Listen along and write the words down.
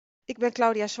Ik ben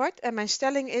Claudia Zwart en mijn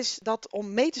stelling is dat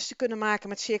om meters te kunnen maken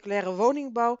met circulaire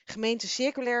woningbouw, gemeenten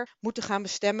circulair moeten gaan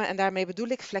bestemmen en daarmee bedoel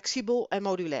ik flexibel en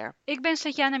modulair. Ik ben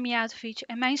Sletjana Mijatovic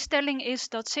en mijn stelling is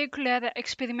dat circulaire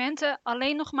experimenten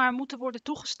alleen nog maar moeten worden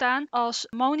toegestaan als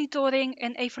monitoring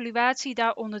en evaluatie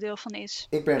daar onderdeel van is.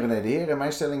 Ik ben René de Heer en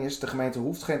mijn stelling is: de gemeente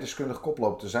hoeft geen deskundig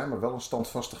koploper te zijn, maar wel een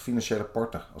standvastig financiële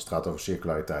partner als het gaat over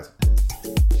circulariteit.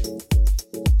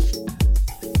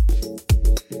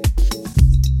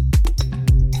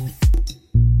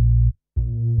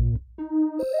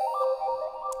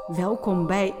 Welkom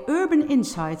bij Urban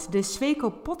Insight, de Sweco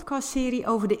podcastserie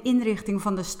over de inrichting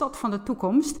van de stad van de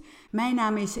toekomst. Mijn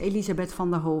naam is Elisabeth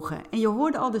van der Hogen en je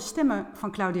hoorde al de stemmen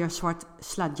van Claudia Zwart,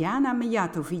 Sletjana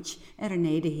Mijatovic en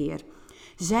René de Heer.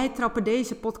 Zij trappen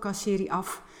deze podcastserie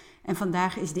af en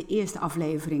vandaag is de eerste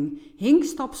aflevering.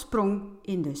 Hinkstapsprong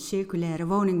in de circulaire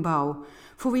woningbouw.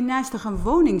 Voor wie naastig een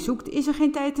woning zoekt is er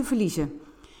geen tijd te verliezen.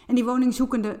 En die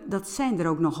woningzoekenden, dat zijn er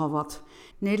ook nogal wat.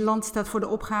 Nederland staat voor de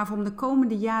opgave om de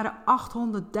komende jaren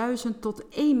 800.000 tot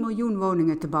 1 miljoen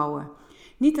woningen te bouwen.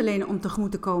 Niet alleen om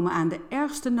tegemoet te komen aan de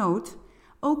ergste nood,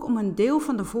 ook om een deel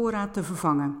van de voorraad te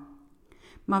vervangen.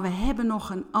 Maar we hebben nog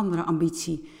een andere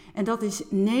ambitie en dat is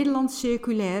Nederland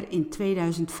circulair in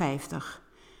 2050.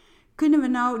 Kunnen we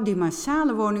nou die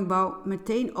massale woningbouw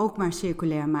meteen ook maar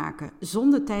circulair maken,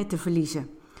 zonder tijd te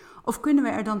verliezen? Of kunnen we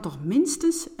er dan toch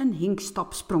minstens een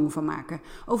hinkstapsprong van maken?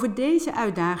 Over deze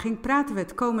uitdaging praten we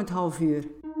het komend half uur.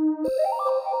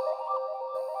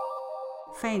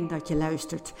 Fijn dat je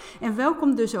luistert. En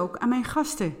welkom dus ook aan mijn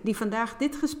gasten die vandaag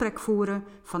dit gesprek voeren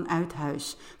vanuit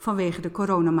huis, vanwege de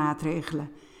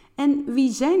coronamaatregelen. En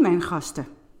wie zijn mijn gasten?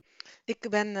 Ik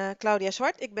ben Claudia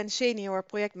Zwart, ik ben senior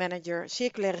projectmanager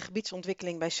circulaire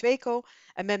gebiedsontwikkeling bij Sweco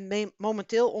en ben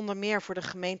momenteel onder meer voor de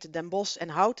gemeente Den Bosch en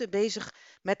Houten bezig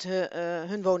met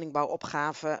hun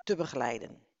woningbouwopgave te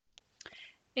begeleiden.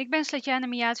 Ik ben Sletjana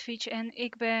Mijatovic en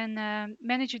ik ben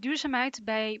manager duurzaamheid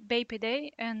bij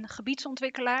BPD, een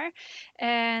gebiedsontwikkelaar.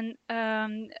 En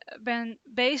ben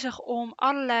bezig om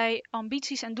allerlei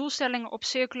ambities en doelstellingen op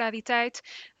circulariteit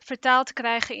vertaald te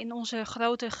krijgen in onze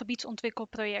grote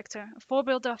gebiedsontwikkelprojecten. Een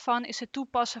voorbeeld daarvan is het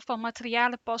toepassen van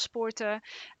materialenpaspoorten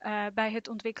bij het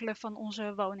ontwikkelen van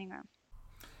onze woningen.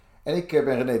 En ik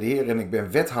ben René de Heer en ik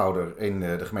ben wethouder in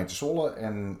de gemeente Zwolle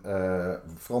en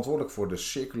verantwoordelijk voor de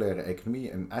circulaire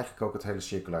economie en eigenlijk ook het hele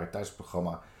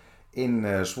circulariteitsprogramma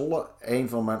in Zwolle. Een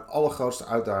van mijn allergrootste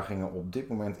uitdagingen op dit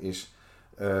moment is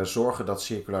zorgen dat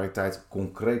circulariteit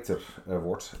concreter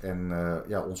wordt. En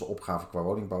onze opgave qua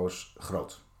woningbouw is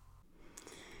groot.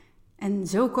 En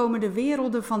zo komen de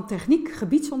werelden van techniek,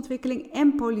 gebiedsontwikkeling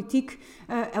en politiek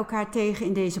elkaar tegen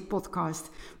in deze podcast.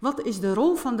 Wat is de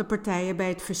rol van de partijen bij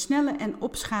het versnellen en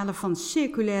opschalen van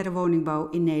circulaire woningbouw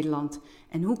in Nederland?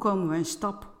 En hoe komen we een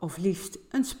stap of liefst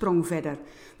een sprong verder?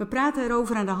 We praten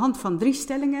erover aan de hand van 3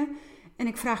 stellingen. En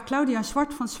ik vraag Claudia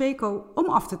Zwart van Sweco om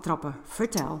af te trappen.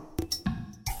 Vertel.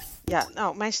 Ja,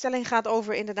 nou, mijn stelling gaat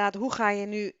over inderdaad hoe ga je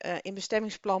nu in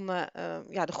bestemmingsplannen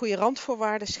de goede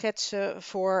randvoorwaarden schetsen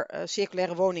voor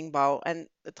circulaire woningbouw. En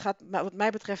het gaat wat mij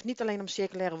betreft niet alleen om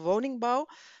circulaire woningbouw,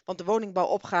 want de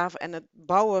woningbouwopgave en het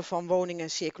bouwen van woningen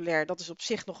circulair, dat is op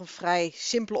zich nog een vrij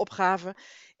simpele opgave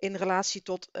in relatie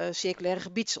tot circulaire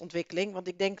gebiedsontwikkeling. Want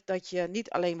ik denk dat je niet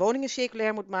alleen woningen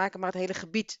circulair moet maken, maar het hele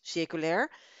gebied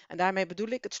circulair. En daarmee bedoel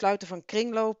ik het sluiten van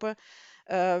kringlopen.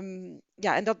 En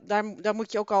daar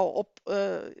moet je ook al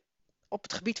op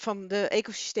het gebied van de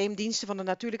ecosysteemdiensten, van de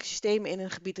natuurlijke systemen in een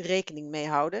gebied rekening mee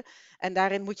houden. En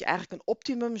daarin moet je eigenlijk een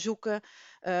optimum zoeken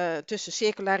tussen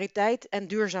circulariteit en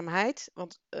duurzaamheid.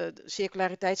 Want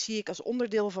circulariteit zie ik als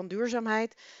onderdeel van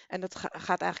duurzaamheid. En dat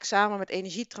gaat eigenlijk samen met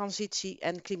energietransitie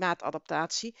en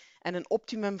klimaatadaptatie. En een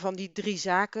optimum van die 3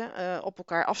 zaken op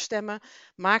elkaar afstemmen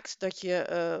maakt dat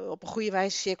je op een goede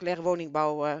wijze circulaire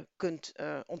woningbouw kunt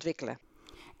ontwikkelen.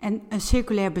 En een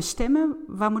circulair bestemmen,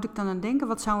 waar moet ik dan aan denken?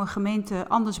 Wat zou een gemeente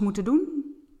anders moeten doen?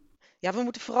 Ja, we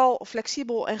moeten vooral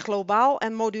flexibel en globaal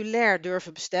en modulair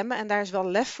durven bestemmen. En daar is wel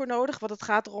lef voor nodig, want het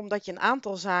gaat erom dat je een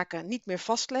aantal zaken niet meer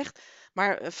vastlegt,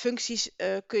 maar functies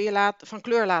kun je van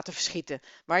kleur laten verschieten.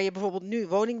 Waar je bijvoorbeeld nu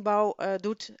woningbouw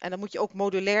doet, en dan moet je ook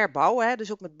modulair bouwen, hè,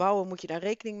 dus ook met bouwen moet je daar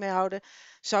rekening mee houden.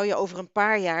 Zou je over een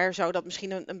paar jaar, zou dat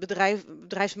misschien een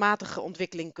bedrijfsmatige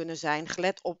ontwikkeling kunnen zijn,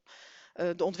 gelet op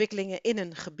de ontwikkelingen in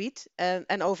een gebied.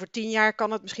 En over 10 jaar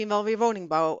kan het misschien wel weer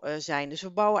woningbouw zijn. Dus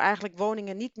we bouwen eigenlijk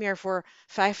woningen niet meer voor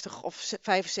 50 of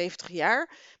 75 jaar.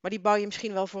 Maar die bouw je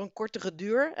misschien wel voor een kortere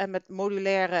duur. En met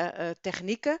modulaire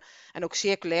technieken. En ook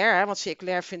circulair, hè, want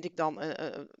circulair vind ik dan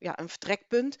een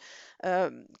vertrekpunt.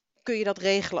 Kun je dat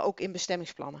regelen ook in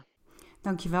bestemmingsplannen.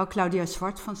 Dankjewel Claudia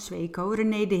Zwart van Sweco.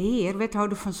 René de Heer,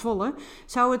 wethouder van Zwolle.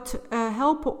 Zou het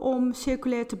helpen om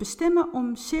circulair te bestemmen,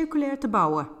 om circulair te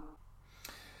bouwen?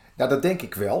 Ja, dat denk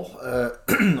ik wel.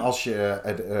 Als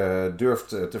je durft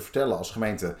te vertellen als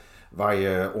gemeente waar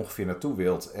je ongeveer naartoe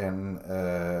wilt en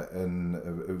een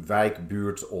wijk,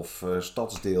 buurt of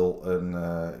stadsdeel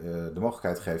de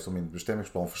mogelijkheid geeft om in het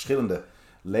bestemmingsplan verschillende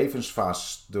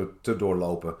levensfases te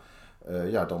doorlopen,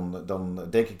 dan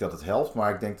denk ik dat het helpt.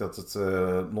 Maar ik denk dat het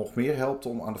nog meer helpt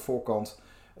om aan de voorkant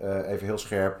even heel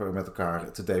scherp met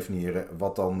elkaar te definiëren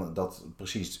wat dan dat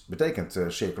precies betekent,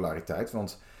 circulariteit.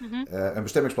 Want een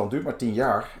bestemmingsplan duurt maar 10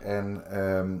 jaar.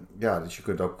 En dus je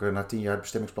kunt ook na 10 jaar het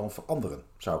bestemmingsplan veranderen.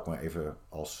 Zou ik maar even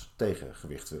als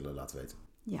tegengewicht willen laten weten.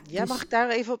 Ja, mag ik daar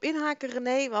even op inhaken,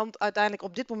 René? Want uiteindelijk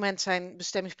op dit moment zijn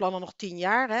bestemmingsplannen nog 10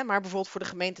 jaar. Hè? Maar bijvoorbeeld voor de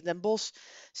gemeente Den Bosch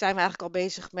zijn we eigenlijk al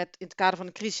bezig met in het kader van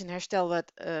de crisis- en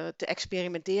herstelwet te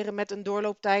experimenteren met een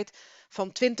doorlooptijd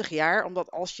van 20 jaar.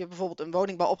 Omdat als je bijvoorbeeld een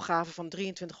woningbouwopgave van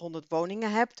 2300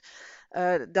 woningen hebt,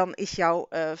 dan is jouw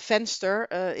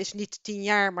venster is niet 10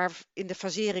 jaar, maar in de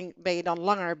fasering ben je dan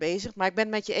langer bezig. Maar ik ben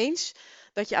het met je eens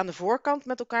dat je aan de voorkant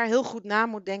met elkaar heel goed na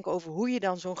moet denken over hoe je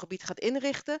dan zo'n gebied gaat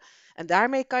inrichten. En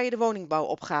daarmee kan je de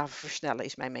woningbouwopgave versnellen,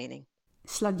 is mijn mening.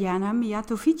 Sladjana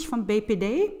Mijatovic van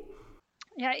BPD.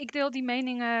 Ja, ik deel die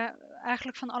meningen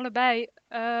eigenlijk van allebei.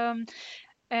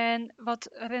 En wat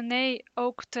René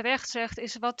ook terecht zegt,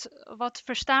 is wat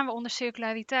verstaan we onder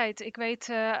circulariteit? Ik weet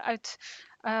uit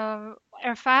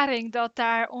ervaring dat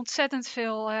daar ontzettend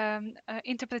veel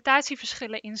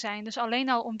interpretatieverschillen in zijn. Dus alleen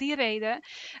al om die reden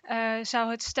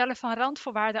zou het stellen van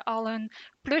randvoorwaarden al een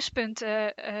pluspunt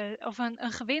of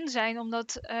een gewin zijn,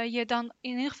 omdat je dan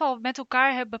in ieder geval met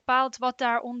elkaar hebt bepaald wat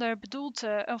daaronder bedoeld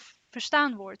of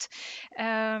verstaan wordt.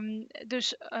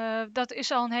 Dus dat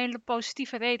is al een hele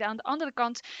positieve reden. Aan de andere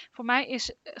kant, voor mij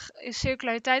is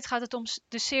circulariteit, gaat het om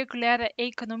de circulaire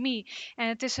economie. En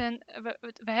het is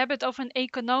we hebben het over een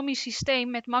economisch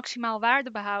systeem met maximaal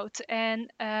waardebehoud.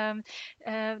 En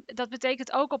dat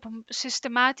betekent ook op een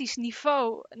systematisch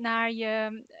niveau naar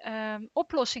je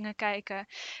oplossingen kijken.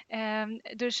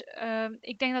 Dus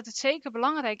ik denk dat het zeker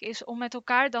belangrijk is om met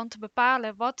elkaar dan te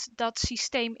bepalen wat dat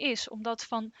systeem is.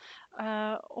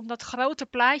 Om dat grote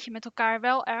plaatje met elkaar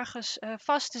wel ergens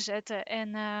vast te zetten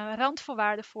en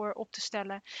randvoorwaarden voor op te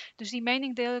stellen. Dus die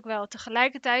mening deel ik wel.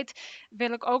 Tegelijkertijd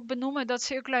wil ik ook benoemen dat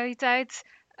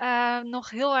circulariteit nog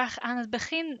heel erg aan het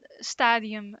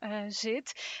beginstadium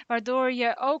zit. Waardoor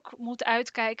je ook moet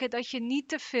uitkijken dat je niet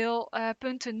te veel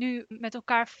punten nu met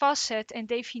elkaar vastzet en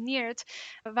definieert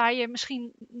waar je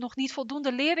misschien nog niet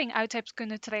voldoende lering uit hebt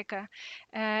kunnen trekken.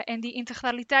 En die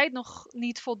integraliteit nog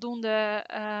niet voldoende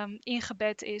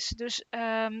ingebed is. Dus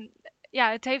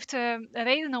het heeft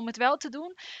reden om het wel te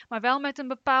doen, maar wel met een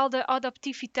bepaalde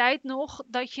adaptiviteit nog,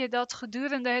 dat je dat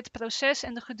gedurende het proces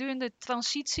en de gedurende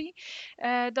transitie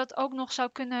dat ook nog zou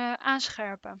kunnen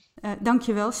aanscherpen.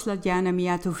 Dankjewel, Sladjana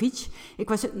Mijatovic. Ik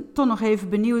was toch nog even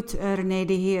benieuwd, René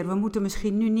de Heer. We moeten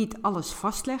misschien nu niet alles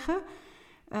vastleggen,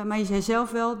 maar je zei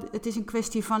zelf wel, het is een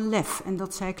kwestie van lef. En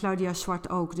dat zei Claudia Zwart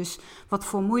ook. Dus wat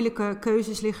voor moeilijke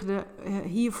keuzes liggen er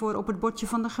hiervoor op het bordje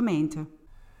van de gemeente?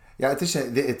 Ja,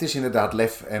 het is inderdaad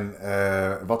lef. En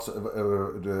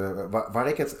waar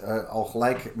ik het al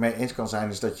gelijk mee eens kan zijn,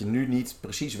 is dat je nu niet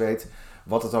precies weet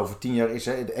wat het over 10 jaar is.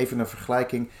 Hè. Even een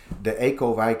vergelijking. De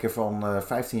eco-wijken van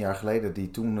 15 jaar geleden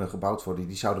die toen gebouwd worden,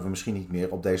 die zouden we misschien niet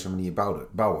meer op deze manier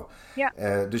bouwen. Ja.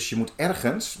 Dus je moet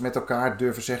ergens met elkaar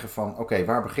durven zeggen van oké,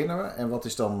 waar beginnen we? En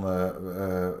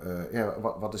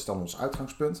wat is dan ons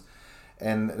uitgangspunt?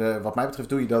 En wat mij betreft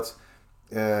doe je dat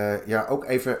ook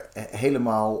even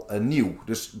helemaal nieuw.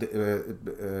 Dus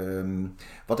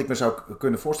wat ik me zou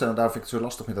kunnen voorstellen, en daar vind ik het zo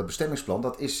lastig met dat bestemmingsplan,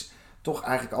 dat is toch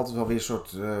eigenlijk altijd wel weer een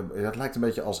soort, het lijkt een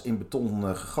beetje als in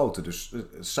beton gegoten. Dus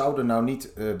zouden nou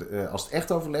niet, als het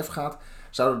echt over lef gaat,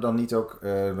 zouden dan niet ook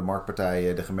de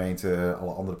marktpartijen, de gemeente,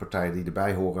 alle andere partijen die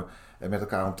erbij horen, met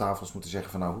elkaar om tafels moeten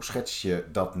zeggen van nou, hoe schets je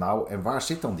dat nou en waar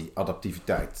zit dan die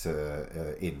adaptiviteit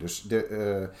in? Dus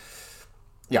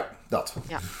dat.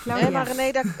 Ja. Nee, maar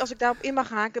René, als ik daarop in mag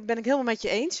haken, ben ik helemaal met je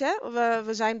eens. Hè?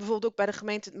 We zijn bijvoorbeeld ook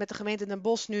met de gemeente Den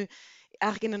Bosch nu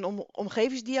eigenlijk in een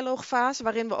omgevingsdialoogfase,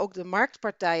 waarin we ook de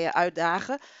marktpartijen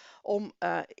uitdagen om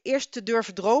eerst te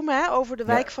durven dromen over de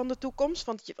wijk van de toekomst.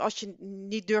 Want als je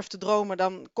niet durft te dromen,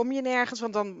 dan kom je nergens,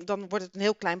 want dan wordt het een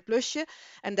heel klein plusje.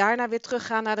 En daarna weer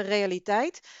teruggaan naar de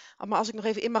realiteit. Maar als ik nog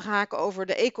even in mag haken over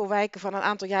de eco-wijken van een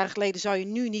aantal jaren geleden, zou je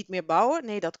nu niet meer bouwen.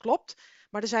 Nee, dat klopt.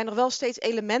 Maar er zijn nog wel steeds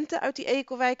elementen uit die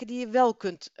eco-wijken die je wel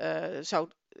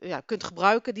kunt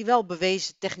gebruiken die wel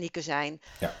bewezen technieken zijn.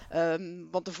 Ja.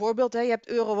 Want een voorbeeld, je hebt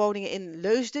eurowoningen in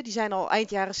Leusden, die zijn al eind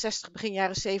jaren 60, begin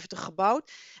jaren 70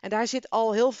 gebouwd. En daar zit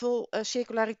al heel veel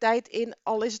circulariteit in,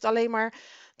 al is het alleen maar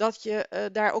dat je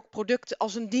daar ook producten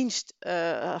als een dienst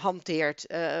hanteert.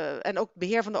 En ook het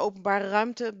beheer van de openbare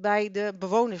ruimte bij de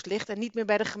bewoners ligt en niet meer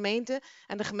bij de gemeente.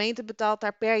 En de gemeente betaalt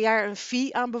daar per jaar een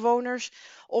fee aan bewoners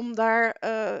om daar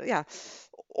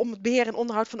om het beheer en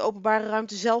onderhoud van de openbare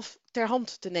ruimte zelf ter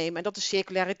hand te nemen. En dat is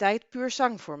circulariteit puur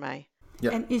zang voor mij.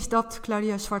 Ja. En is dat,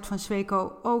 Claudia Swart van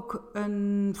Sweco, ook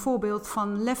een voorbeeld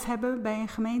van lef hebben bij een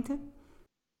gemeente?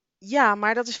 Ja,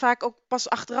 maar dat is vaak ook pas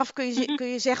achteraf kun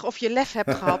je zeggen of je lef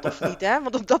hebt gehad of niet. Hè?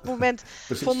 Want op dat moment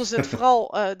vonden ze het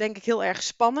vooral, denk ik, heel erg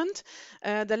spannend.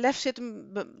 De lef zit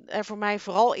er voor mij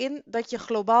vooral in dat je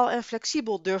globaal en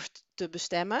flexibel durft te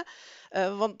bestemmen.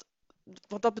 Want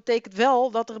dat betekent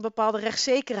wel dat er een bepaalde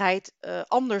rechtszekerheid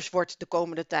anders wordt de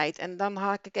komende tijd. En dan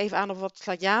haak ik even aan op wat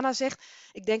Sladjana zegt.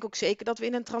 Ik denk ook zeker dat we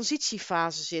in een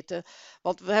transitiefase zitten.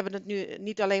 Want we hebben het nu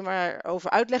niet alleen maar over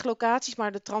uitleglocaties,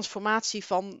 maar de transformatie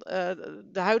van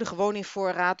de huidige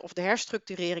woningvoorraad of de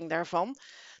herstructurering daarvan.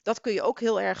 Dat kun je ook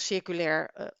heel erg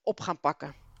circulair op gaan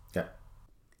pakken. Ja.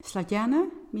 Sladjana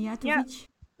Mijatovic?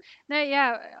 Nee,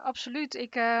 ja, absoluut.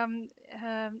 Ik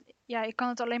kan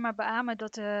het alleen maar beamen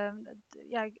dat,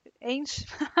 eens.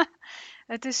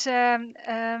 Het is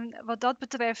wat dat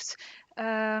betreft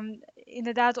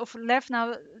inderdaad of lef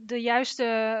nou de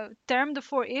juiste term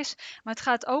ervoor is. Maar het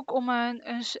gaat ook om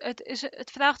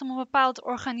het vraagt om een bepaald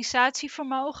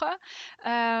organisatievermogen.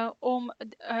 Om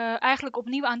eigenlijk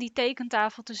opnieuw aan die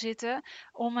tekentafel te zitten.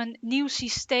 Om een nieuw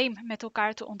systeem met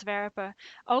elkaar te ontwerpen.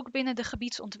 Ook binnen de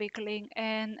gebiedsontwikkeling.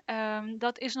 En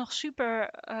dat is nog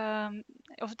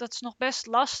dat is nog best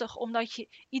lastig, omdat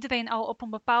iedereen al op een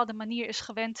bepaalde manier is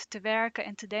gewend te werken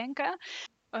en te denken.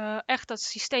 Echt dat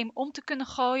systeem om te kunnen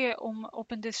gooien, om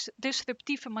op een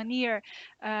disruptieve manier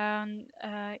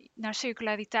naar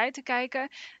circulariteit te kijken.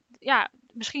 Ja,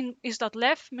 misschien is dat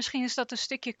lef, misschien is dat een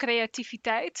stukje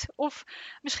creativiteit. Of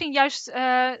misschien juist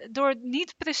door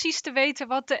niet precies te weten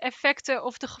wat de effecten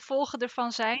of de gevolgen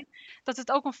ervan zijn, dat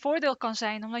het ook een voordeel kan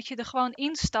zijn, omdat je er gewoon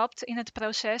instapt in het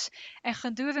proces en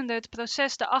gedurende het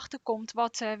proces erachter komt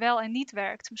wat wel en niet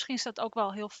werkt. Misschien is dat ook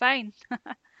wel heel fijn.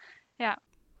 Ja.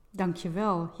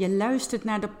 Dankjewel. Je luistert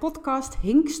naar de podcast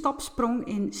Hinkstapsprong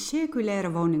in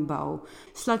circulaire woningbouw.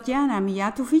 Sladjana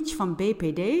Mijatovic van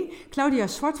BPD, Claudia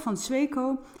Swart van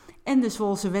Sweco en de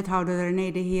Zwolse wethouder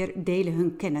René de Heer delen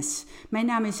hun kennis. Mijn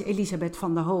naam is Elisabeth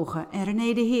van der Hoge en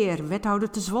René de Heer, wethouder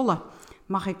te Zwolle.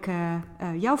 Mag ik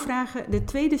jou vragen de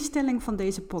tweede stelling van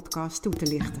deze podcast toe te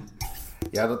lichten?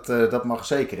 Ja, dat mag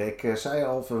zeker. Ik zei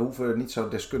al, we hoeven niet zo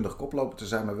deskundig koploper te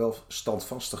zijn, maar wel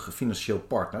standvastig financieel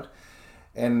partner.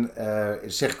 En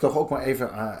zeg ik toch ook maar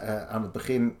even aan het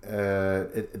begin,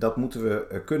 dat moeten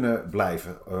we kunnen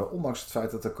blijven. Ondanks het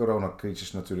feit dat de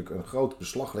coronacrisis natuurlijk een groot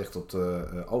beslag legt op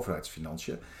de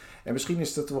overheidsfinanciën. En misschien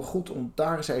is het wel goed om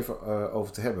daar eens even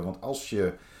over te hebben. Want als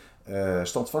je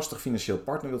standvastig financieel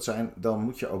partner wilt zijn, dan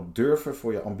moet je ook durven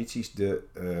voor je ambities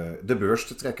de beurs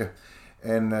te trekken.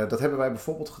 En dat hebben wij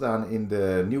bijvoorbeeld gedaan in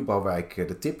de nieuwbouwwijk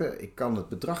De Tippen. Ik kan het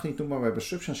bedrag niet noemen, maar we hebben een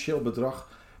substantieel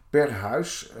bedrag per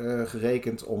huis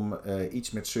gerekend om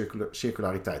iets met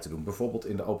circulariteit te doen. Bijvoorbeeld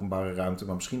in de openbare ruimte,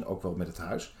 maar misschien ook wel met het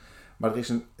huis. Maar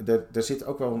er zit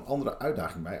ook wel een andere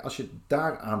uitdaging bij. Als je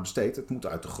daaraan besteedt, het moet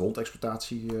uit de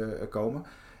grondexploitatie komen,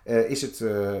 is het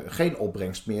geen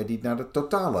opbrengst meer die naar de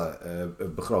totale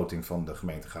begroting van de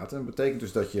gemeente gaat. En dat betekent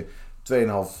dus dat je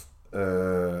 2,5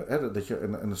 dat je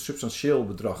een substantieel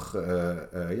bedrag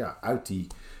uit die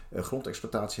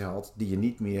grondexploitatie haalt, die je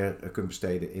niet meer kunt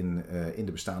besteden in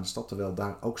de bestaande stad, terwijl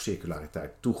daar ook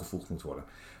circulariteit toegevoegd moet worden.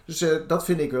 Dus dat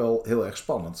vind ik wel heel erg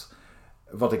spannend.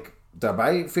 Wat ik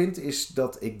daarbij vind, is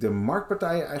dat ik de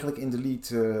marktpartijen eigenlijk in de lead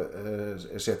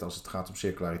zet als het gaat om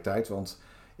circulariteit, want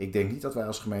ik denk niet dat wij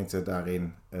als gemeente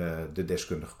daarin de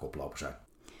deskundige koploper zijn.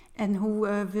 En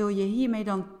hoe wil je hiermee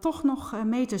dan toch nog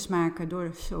meters maken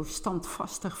door zo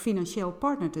standvastig financieel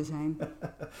partner te zijn?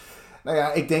 Nou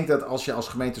ja, ik denk dat als je als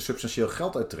gemeente substantieel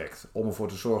geld uittrekt om ervoor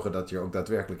te zorgen dat je ook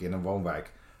daadwerkelijk in een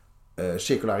woonwijk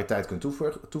circulariteit kunt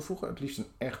toevoegen, het liefst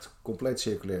een echt compleet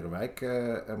circulaire wijk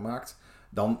maakt,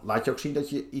 dan laat je ook zien dat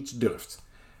je iets durft.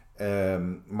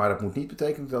 Maar dat moet niet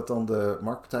betekenen dat dan de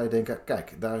marktpartijen denken,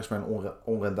 kijk, daar is mijn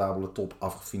onrendabele top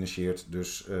afgefinancierd,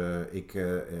 dus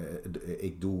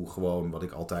ik doe gewoon wat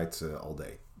ik altijd al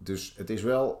deed. Dus het is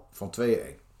wel van 2-1.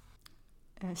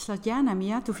 Sladjana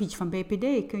Mijatovic van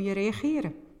BPD, kun je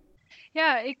reageren?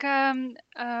 Ja,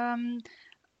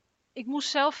 Ik moest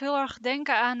zelf heel erg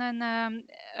denken aan een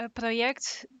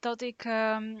project dat ik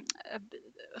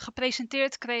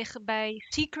gepresenteerd kreeg bij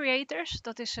Sea Creators.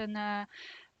 Dat is een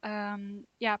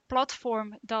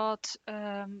platform dat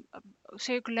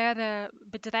circulaire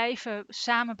bedrijven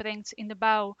samenbrengt in de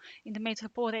bouw in de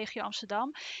metropoolregio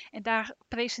Amsterdam. En daar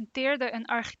presenteerde een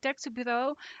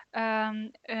architectenbureau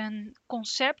een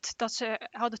concept dat ze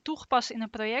hadden toegepast in een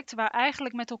project waar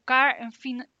eigenlijk met elkaar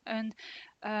een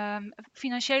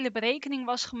financiële berekening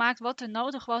was gemaakt wat er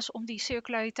nodig was om die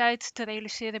circulariteit te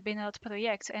realiseren binnen dat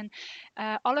project. En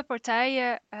alle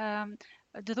partijen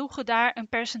droegen daar een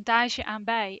percentage aan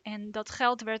bij. En dat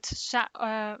geld werd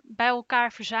bij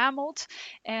elkaar verzameld.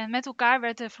 En met elkaar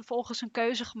werd er vervolgens een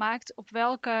keuze gemaakt op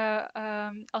welke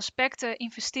aspecten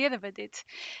investeren we dit.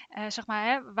 Zeg maar,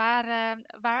 hè,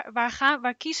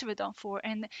 waar kiezen we dan voor?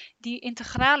 En die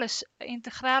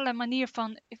integrale manier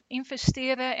van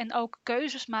investeren en ook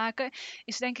keuzes maken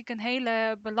is denk ik een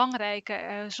hele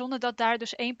belangrijke. Zonder dat daar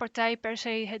dus één partij per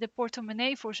se de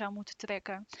portemonnee voor zou moeten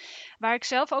trekken. Waar ik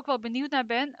zelf ook wel benieuwd naar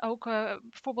ben, ook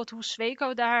bijvoorbeeld hoe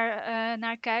Sweco daar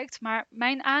naar kijkt. Maar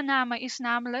mijn aanname is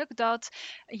namelijk dat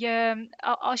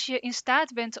als je in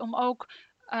staat bent om ook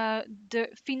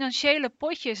de financiële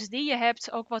potjes die je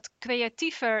hebt ook wat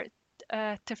creatiever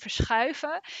te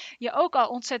verschuiven, je ook al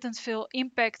ontzettend veel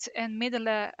impact en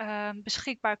middelen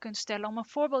beschikbaar kunt stellen. Om een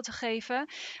voorbeeld te geven,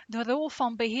 de rol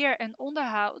van beheer en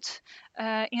onderhoud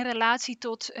in relatie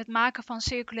tot het maken van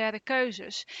circulaire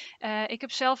keuzes. Ik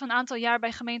heb zelf een aantal jaar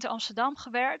bij gemeente Amsterdam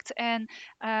gewerkt en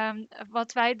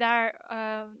wat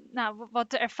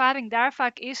de ervaring daar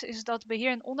vaak is dat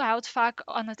beheer en onderhoud vaak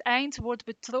aan het eind wordt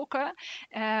betrokken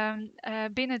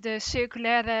binnen de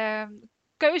circulaire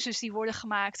keuzes die worden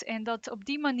gemaakt. En dat op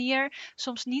die manier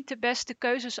soms niet de beste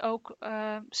keuzes ook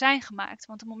zijn gemaakt.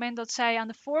 Want op het moment dat zij aan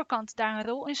de voorkant daar een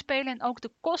rol in spelen en ook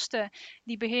de kosten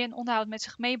die beheer en onderhoud met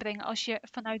zich meebrengen, als je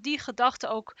vanuit die gedachte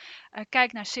ook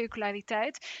kijkt naar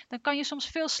circulariteit, dan kan je soms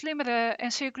veel slimmere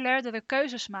en circulairdere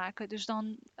keuzes maken. Dus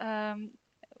dan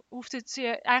hoeft het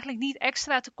je eigenlijk niet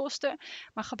extra te kosten,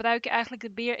 maar gebruik je eigenlijk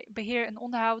het beheer- en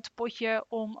onderhoudpotje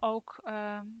om ook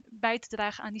bij te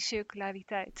dragen aan die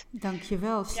circulariteit.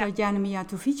 Dankjewel, Sladjana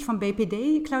Mijatovic van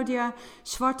BPD. Claudia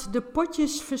Zwart, de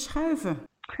potjes verschuiven.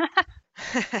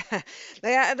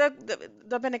 Nou ja,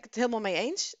 daar ben ik het helemaal mee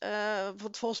eens.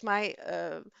 Want volgens mij,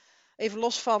 even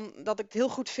los van dat ik het heel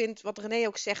goed vind wat René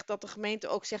ook zegt, dat de gemeente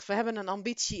ook zegt, we hebben een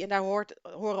ambitie en daar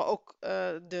horen ook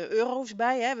de euro's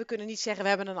bij. Hè. We kunnen niet zeggen, we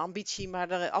hebben een ambitie, maar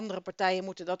de andere partijen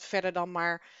moeten dat verder dan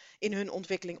maar in hun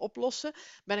ontwikkeling oplossen.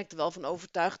 Ben ik er wel van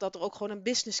overtuigd dat er ook gewoon een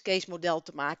business case model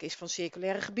te maken is van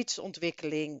circulaire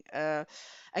gebiedsontwikkeling.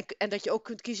 En dat je ook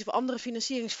kunt kiezen voor andere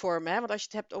financieringsvormen. Hè? Want als je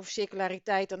het hebt over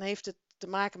circulariteit, dan heeft het te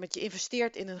maken met je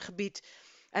investeert in een gebied.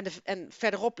 En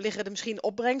verderop liggen er misschien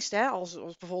opbrengsten. Hè? Als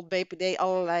bijvoorbeeld BPD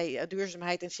allerlei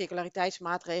duurzaamheid en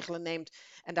circulariteitsmaatregelen neemt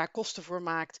en daar kosten voor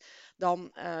maakt.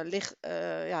 Dan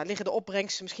liggen de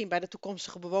opbrengsten misschien bij de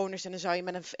toekomstige bewoners. En dan zou je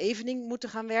met een verevening moeten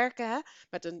gaan werken. Hè?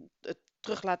 Met het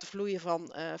terug laten vloeien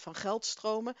van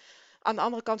geldstromen. Aan de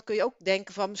andere kant kun je ook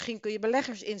denken van misschien kun je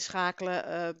beleggers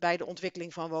inschakelen bij de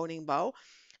ontwikkeling van woningbouw.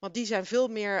 Want die zijn veel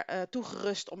meer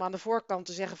toegerust om aan de voorkant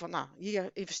te zeggen van nou, hier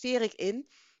investeer ik in.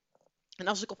 En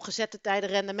als ik op gezette tijden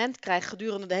rendement krijg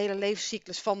gedurende de hele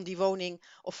levenscyclus van die woning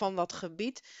of van dat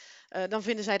gebied, dan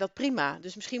vinden zij dat prima.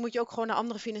 Dus misschien moet je ook gewoon naar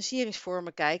andere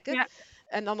financieringsvormen kijken. Ja.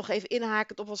 En dan nog even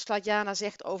inhakend op wat Sladjana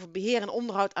zegt over beheer en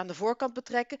onderhoud aan de voorkant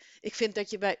betrekken. Ik vind dat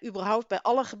je überhaupt bij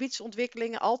alle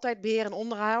gebiedsontwikkelingen altijd beheer en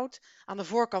onderhoud aan de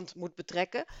voorkant moet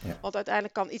betrekken. Ja. Want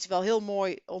uiteindelijk kan iets wel heel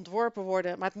mooi ontworpen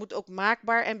worden, maar het moet ook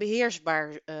maakbaar en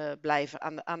beheersbaar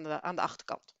blijven aan de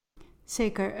achterkant.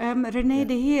 Zeker. René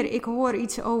de Heer, ik hoor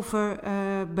iets over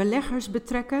beleggers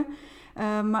betrekken.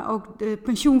 Maar ook de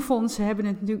pensioenfondsen hebben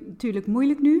het natuurlijk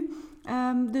moeilijk nu.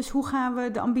 Dus hoe gaan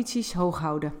we de ambities hoog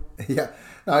houden? Ja,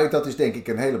 nou dat is denk ik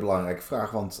een hele belangrijke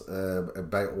vraag. Want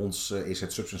bij ons is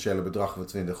het substantiële bedrag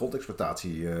wat we in de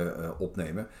grondexploitatie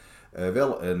opnemen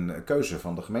wel een keuze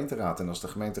van de gemeenteraad. En als de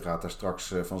gemeenteraad daar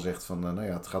straks van zegt van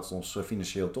het gaat ons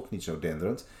financieel toch niet zo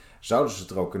denderend, zouden ze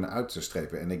het er ook kunnen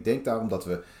uitstrepen. En ik denk daarom dat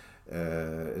we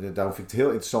daarom vind ik het heel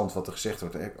interessant wat er gezegd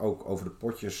wordt. Ook over de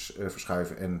potjes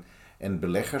verschuiven en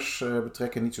beleggers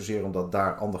betrekken. Niet zozeer omdat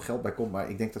daar ander geld bij komt. Maar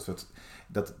ik denk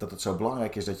dat het zo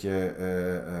belangrijk is dat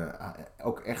je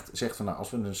ook echt zegt van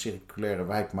als we een circulaire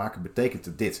wijk maken, betekent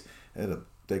het dit. Dat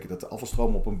betekent dat de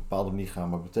afvalstromen op een bepaalde manier gaan.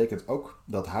 Maar betekent ook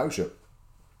dat huizen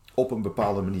op een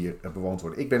bepaalde manier bewoond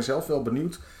worden. Ik ben zelf wel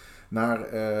benieuwd naar,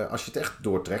 als je het echt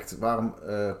doortrekt, waarom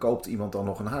koopt iemand dan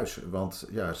nog een huis? Want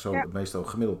meestal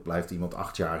gemiddeld blijft iemand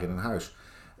 8 jaar in een huis.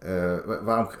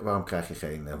 Waarom krijg je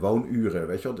geen woonuren?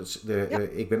 Weet je wel? Dus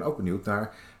ik ben ook benieuwd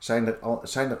naar, zijn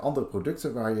er andere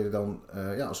producten waar je dan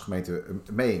als gemeente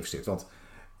mee investeert? Want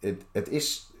het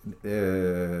is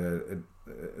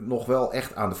nog wel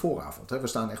echt aan de vooravond. Hè? We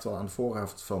staan echt wel aan de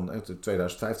vooravond van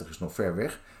 2050 is nog ver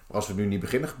weg. Maar als we nu niet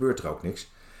beginnen, gebeurt er ook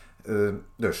niks.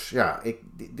 Dus ja,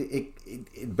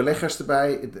 beleggers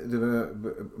erbij.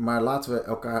 Maar laten we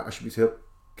elkaar alsjeblieft heel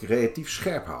creatief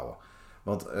scherp houden.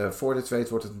 Want voor dit weet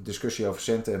wordt het een discussie over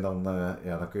centen en dan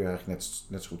kun je eigenlijk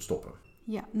net zo goed stoppen.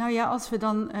 Ja, nou ja, als we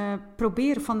dan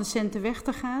proberen van de centen weg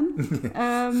te gaan.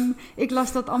 Ik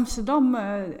las dat Amsterdam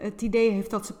het idee heeft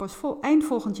dat ze pas eind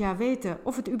volgend jaar weten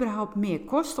of het überhaupt meer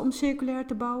kost om circulair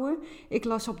te bouwen. Ik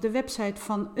las op de website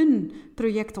van een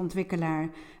projectontwikkelaar.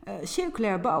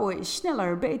 Circulair bouwen is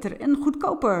sneller, beter en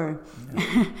goedkoper.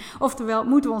 Ja. Oftewel,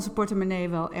 moeten we onze portemonnee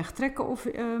wel echt trekken of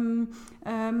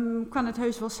kan het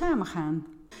heus wel samengaan?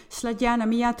 Slađana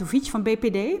Mijatović van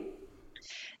BPD.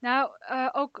 Nou,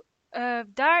 ook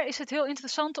daar is het heel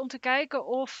interessant om te kijken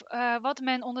of wat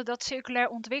men onder dat circulair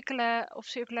ontwikkelen of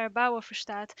circulair bouwen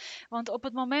verstaat. Want op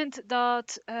het moment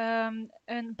dat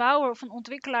een bouwer of een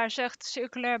ontwikkelaar zegt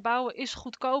circulair bouwen is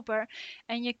goedkoper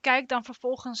en je kijkt dan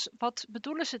vervolgens wat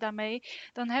bedoelen ze daarmee,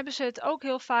 dan hebben ze het ook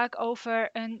heel vaak over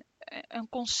een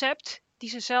concept die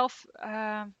ze zelf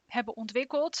hebben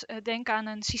ontwikkeld. Denk aan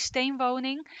een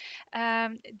systeemwoning,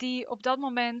 die op dat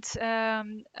moment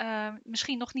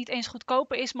misschien nog niet eens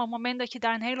goedkoper is, maar op het moment dat je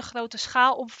daar een hele grote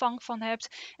schaalomvang van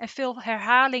hebt en veel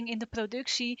herhaling in de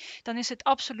productie, dan is het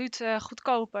absoluut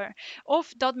goedkoper.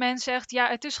 Of dat men zegt, ja,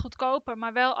 het is goedkoper,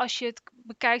 maar wel als je het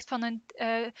bekijkt van een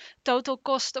total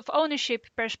cost of ownership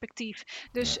perspectief.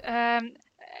 Dus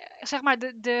zeg maar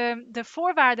de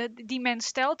voorwaarden die men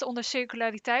stelt onder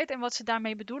circulariteit en wat ze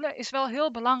daarmee bedoelen is wel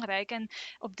heel belangrijk. En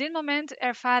op dit moment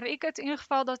ervaar ik het in ieder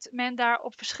geval dat men daar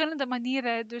op verschillende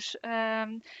manieren dus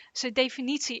zijn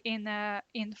definitie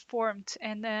in vormt.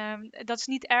 En dat is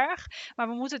niet erg, maar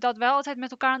we moeten dat wel altijd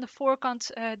met elkaar aan de voorkant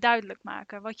duidelijk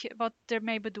maken, wat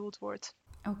ermee bedoeld wordt.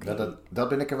 Okay. Ja, dat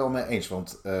ben ik er wel mee eens,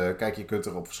 want kijk, je kunt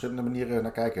er op verschillende manieren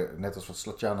naar kijken, net als wat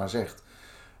Slađana zegt.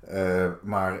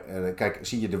 Maar kijk,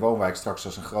 zie je de woonwijk straks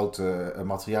als een grote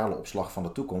materialenopslag van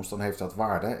de toekomst, dan heeft dat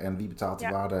waarde. En wie betaalt de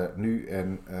waarde nu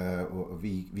en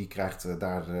wie krijgt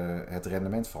daar het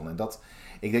rendement van? En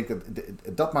ik denk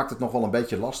dat maakt het nog wel een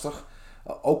beetje lastig.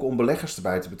 Ook om beleggers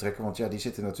erbij te betrekken, want ja, die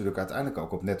zitten natuurlijk uiteindelijk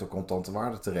ook op netto contante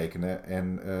waarde te rekenen.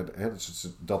 En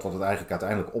dat wat het eigenlijk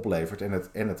uiteindelijk oplevert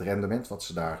en het rendement wat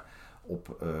ze daar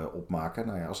op maken.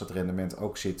 Nou ja, als het rendement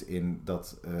ook zit in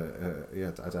dat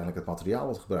uiteindelijk het materiaal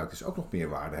wat gebruikt is ook nog meer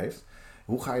waarde heeft.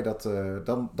 Hoe ga je dat,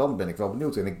 dan ben ik wel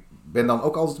benieuwd. En ik ben dan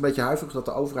ook altijd een beetje huiverig dat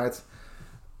de overheid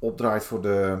opdraait voor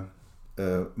de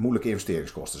moeilijke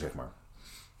investeringskosten, zeg maar.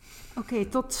 Oké,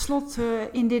 tot slot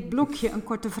in dit blokje een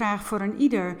korte vraag voor een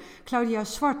ieder. Claudia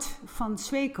Zwart van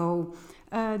Sweco.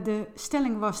 De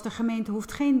stelling was, de gemeente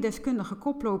hoeft geen deskundige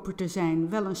koploper te zijn,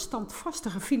 wel een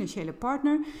standvastige financiële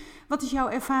partner. Wat is jouw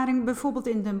ervaring bijvoorbeeld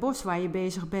in Den Bosch, waar je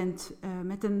bezig bent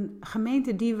met een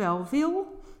gemeente die wel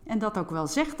wil en dat ook wel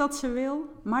zegt dat ze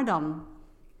wil, maar dan?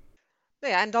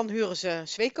 Nou ja, en dan huren ze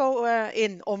Sweco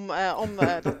in om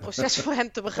dat proces voor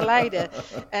hen te begeleiden.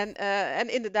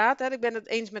 En inderdaad, ik ben het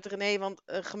eens met René, want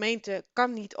een gemeente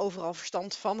kan niet overal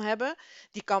verstand van hebben.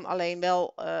 Die kan alleen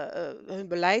wel hun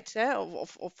beleid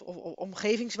of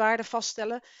omgevingswaarden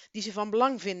vaststellen die ze van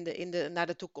belang vinden naar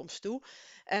de toekomst toe.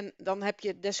 En dan heb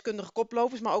je deskundige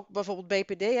koplopers, maar ook bijvoorbeeld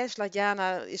BPD.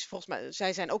 Slađana is volgens mij,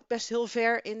 zij zijn ook best heel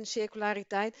ver in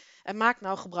circulariteit. En maak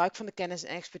nou gebruik van de kennis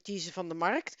en expertise van de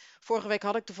markt. Vorige week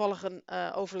had ik toevallig een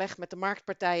overleg met de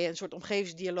marktpartijen, een soort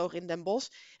omgevingsdialoog in Den Bosch.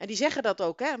 En die zeggen dat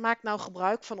ook, maak nou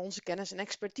gebruik van onze kennis en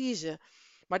expertise.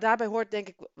 Maar daarbij hoort denk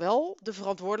ik wel de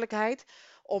verantwoordelijkheid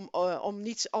om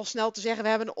niet al snel te zeggen, we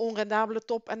hebben een onrendabele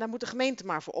top en daar moet de gemeente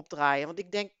maar voor opdraaien. Want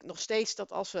ik denk nog steeds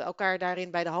dat als we elkaar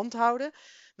daarin bij de hand houden,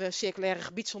 we circulaire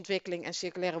gebiedsontwikkeling en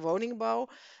circulaire woningbouw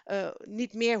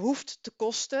niet meer hoeft te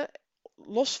kosten,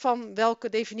 los van welke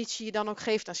definitie je dan ook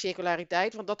geeft aan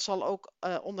circulariteit. Want dat zal ook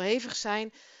onderhevig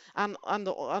zijn aan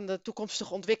de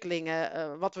toekomstige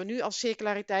ontwikkelingen. Wat we nu als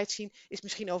circulariteit zien, is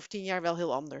misschien over 10 jaar wel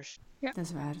heel anders. Ja. Dat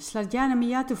is waar. Slađana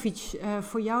Mijatović,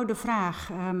 voor jou de vraag.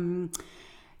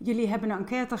 Jullie hebben een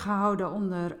enquête gehouden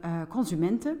onder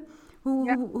consumenten.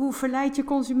 Hoe verleid je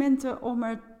consumenten om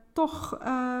er toch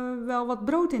wel wat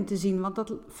brood in te zien? Want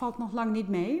dat valt nog lang niet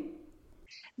mee.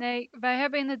 Nee, wij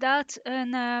hebben inderdaad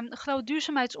een groot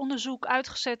duurzaamheidsonderzoek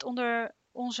uitgezet onder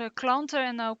onze klanten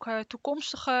en ook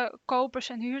toekomstige kopers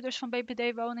en huurders van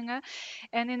BPD-woningen.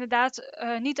 En inderdaad,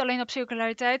 niet alleen op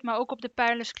circulariteit, maar ook op de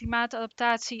pijlers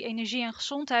klimaatadaptatie, energie en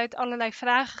gezondheid allerlei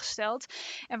vragen gesteld.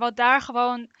 En wat daar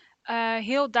gewoon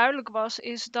heel duidelijk was,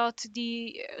 is dat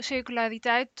die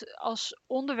circulariteit als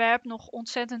onderwerp nog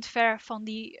ontzettend ver van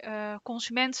die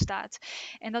consument staat.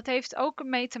 En dat heeft ook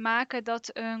mee te maken dat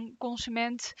een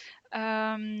consument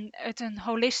het een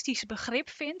holistisch begrip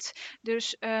vindt.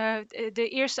 Dus de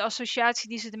eerste associatie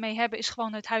die ze ermee hebben is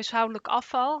gewoon het huishoudelijk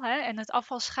afval, hè, en het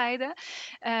afval scheiden.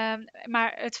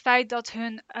 Maar het feit dat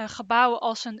hun gebouw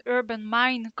als een urban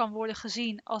mine kan worden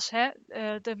gezien als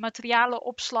de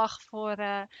materialenopslag voor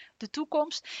de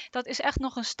toekomst, dat is echt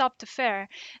nog een stap te ver.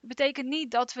 Dat betekent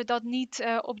niet dat we dat niet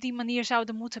op die manier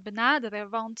zouden moeten benaderen.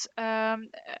 Want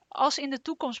als in de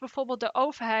toekomst bijvoorbeeld de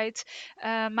overheid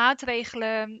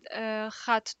maatregelen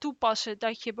gaat toepassen,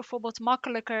 dat je bijvoorbeeld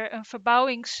makkelijker een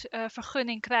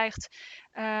verbouwingsvergunning krijgt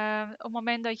op het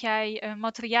moment dat jij een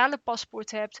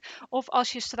materialenpaspoort hebt, of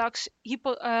als je straks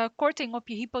korting op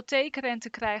je hypotheekrente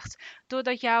krijgt,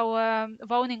 doordat jouw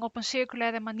woning op een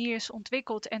circulaire manier is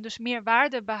ontwikkeld en dus meer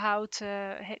waardebehoud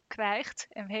krijgt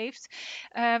en heeft,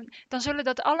 dan zullen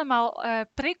dat allemaal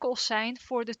prikkels zijn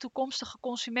voor de toekomstige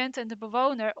consument en de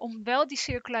bewoner om wel die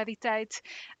circulariteit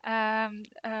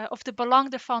of de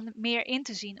belang ervan meer in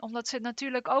te zien. Omdat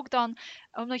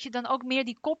je dan ook meer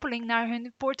die koppeling naar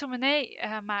hun portemonnee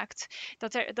maakt.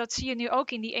 Dat zie je nu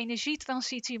ook in die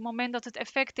energietransitie. Op het moment dat het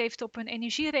effect heeft op hun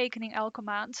energierekening elke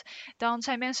maand, dan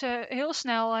zijn mensen heel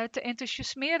snel te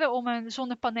enthousiasmeren om hun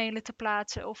zonnepanelen te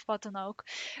plaatsen of wat dan ook.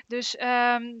 Dus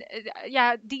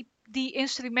die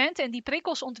instrumenten en die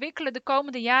prikkels ontwikkelen de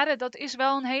komende jaren, dat is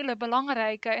wel een hele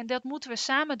belangrijke. En dat moeten we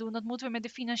samen doen. Dat moeten we met de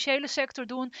financiële sector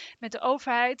doen, met de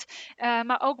overheid.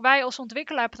 Maar ook wij als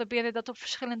ontwikkelaar proberen dat op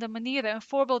verschillende manieren. Een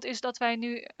voorbeeld is dat wij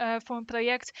nu voor een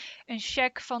project een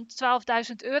cheque van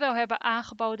 €12.000 hebben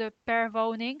aangeboden per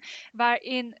woning.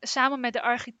 Waarin samen met de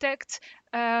architect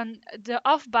de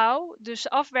afbouw, dus de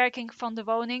afwerking van de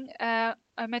woning,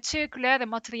 met circulaire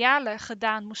materialen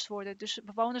gedaan moest worden. Dus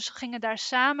bewoners gingen daar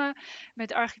samen met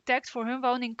de architect voor hun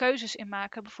woning keuzes in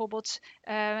maken. Bijvoorbeeld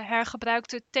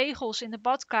hergebruikte tegels in de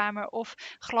badkamer of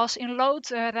glas in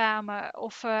loodramen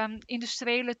of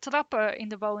industriële trappen in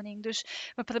de woning.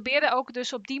 Dus we proberen ook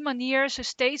dus op die manier ze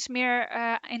steeds meer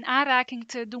in aanraking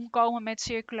te doen komen met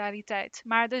circulariteit.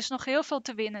 Maar er is nog heel veel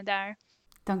te winnen daar.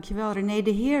 Dankjewel René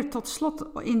de Heer. Tot slot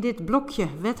in dit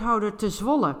blokje, wethouder te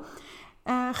Zwolle.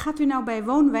 Gaat u nou bij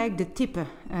Woonwijk de Tippen,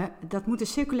 dat moet een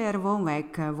circulaire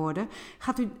woonwijk worden,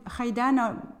 ga je daar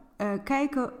nou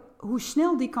kijken hoe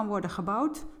snel die kan worden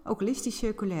gebouwd, ook al is die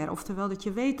circulair, oftewel dat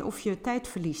je weet of je tijd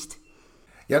verliest?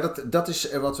 Ja, dat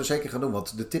is wat we zeker gaan doen,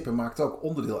 want de Tippen maakt ook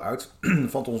onderdeel uit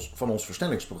van ons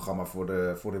versnellingsprogramma voor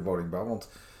de woningbouw, want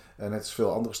net als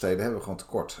veel andere steden hebben we gewoon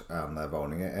tekort aan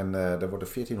woningen. En er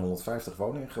worden 1450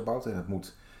 woningen gebouwd en het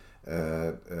moet,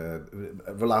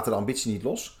 we laten de ambitie niet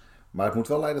los. Maar het moet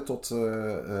wel leiden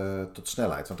tot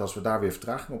snelheid. Want als we daar weer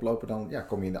vertraging op lopen, dan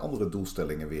kom je in de andere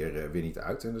doelstellingen weer niet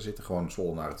uit. En er zitten gewoon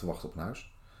Zwollenaren te wachten op een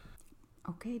huis.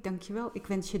 Oké, dankjewel. Ik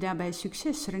wens je daarbij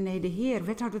succes, René de Heer,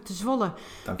 wethouder te Zwolle.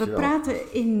 Dankjewel. We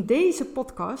praten in deze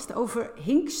podcast over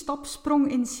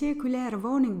hinkstapsprong in circulaire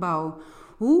woningbouw.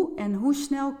 Hoe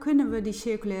snel kunnen we die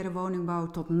circulaire woningbouw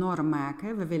tot norm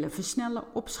maken? We willen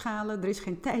versnellen, opschalen, er is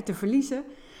geen tijd te verliezen.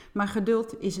 Maar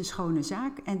geduld is een schone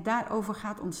zaak en daarover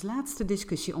gaat ons laatste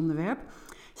discussieonderwerp.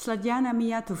 Sladjana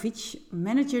Mijatovic,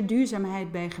 manager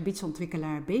duurzaamheid bij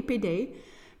gebiedsontwikkelaar BPD.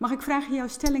 Mag ik vragen jouw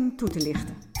stelling toe te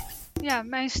lichten? Ja,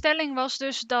 mijn stelling was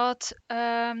dus dat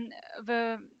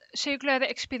we circulaire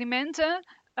experimenten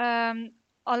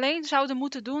alleen zouden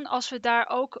moeten doen als we daar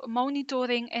ook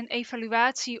monitoring en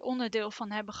evaluatie onderdeel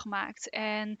van hebben gemaakt.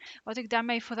 En wat ik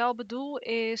daarmee vooral bedoel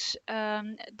is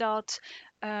dat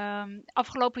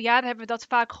afgelopen jaren hebben we dat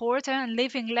vaak gehoord, hè? Een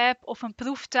living lab of een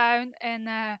proeftuin.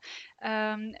 En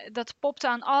dat popte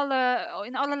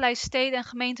in allerlei steden en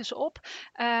gemeentes op.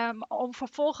 Om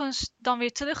vervolgens dan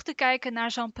weer terug te kijken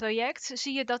naar zo'n project,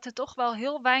 zie je dat er toch wel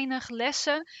heel weinig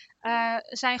lessen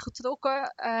zijn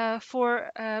getrokken voor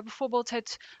bijvoorbeeld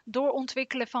het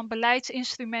doorontwikkelen van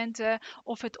beleidsinstrumenten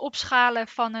of het opschalen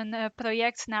van een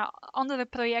project naar andere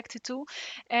projecten toe.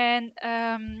 En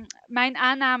mijn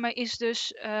aanname is dus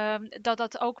Dus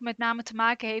dat ook met name te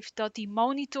maken heeft dat die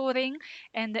monitoring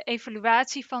en de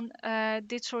evaluatie van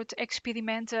dit soort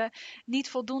experimenten niet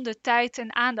voldoende tijd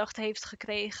en aandacht heeft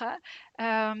gekregen.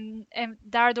 En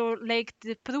daardoor leek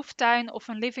de proeftuin of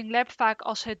een living lab vaak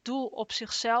als het doel op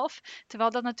zichzelf. Terwijl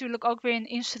dat natuurlijk ook weer een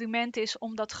instrument is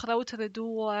om dat grotere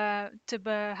doel te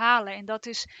behalen. En dat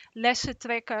is lessen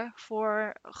trekken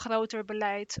voor groter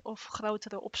beleid of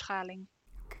grotere opschaling.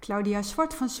 Claudia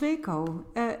Zwart van Sweco,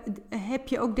 heb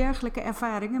je ook dergelijke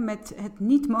ervaringen met het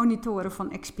niet monitoren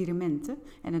van experimenten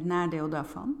en het nadeel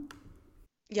daarvan?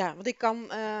 Ja, want ik kan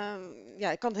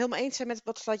het helemaal eens zijn met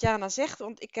wat Sladjana zegt.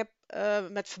 Want ik heb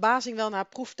met verbazing wel naar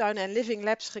proeftuinen en living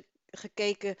labs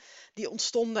gekeken die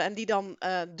ontstonden en die dan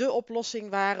de oplossing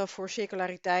waren voor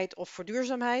circulariteit of voor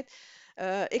duurzaamheid.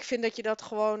 Ik vind dat je dat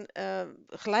gewoon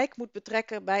gelijk moet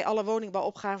betrekken bij alle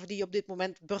woningbouwopgaven die je op dit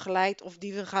moment begeleidt of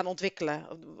die we gaan ontwikkelen.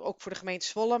 Ook voor de gemeente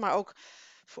Zwolle, maar ook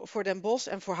voor Den Bosch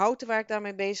en voor Houten, waar ik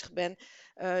daarmee bezig ben.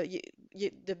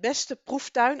 De beste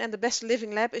proeftuin en de beste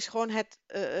living lab is gewoon het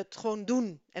gewoon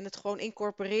doen. En het gewoon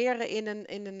incorporeren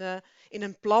in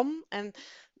een plan. En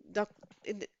dat,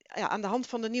 aan de hand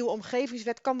van de nieuwe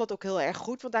omgevingswet kan dat ook heel erg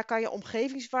goed. Want daar kan je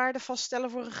omgevingswaarden vaststellen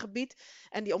voor een gebied.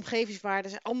 En die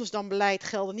omgevingswaarden zijn anders dan beleid,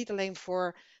 gelden niet alleen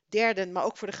voor derden, maar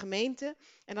ook voor de gemeente.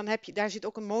 En dan daar zit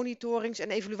ook een monitorings-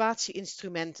 en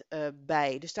evaluatie-instrument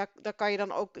bij. Dus daar kan je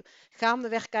dan ook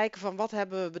gaandeweg kijken van wat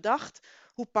hebben we bedacht,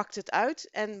 hoe pakt het uit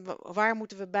en waar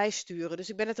moeten we bijsturen. Dus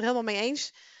ik ben het er helemaal mee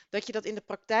eens dat je dat in de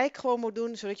praktijk gewoon moet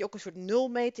doen, zodat je ook een soort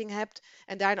nulmeting hebt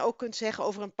en daarna ook kunt zeggen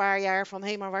over een paar jaar van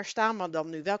hé, maar waar staan we dan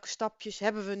nu? Welke stapjes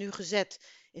hebben we nu gezet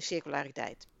in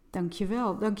circulariteit?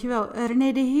 Dankjewel.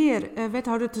 René de Heer,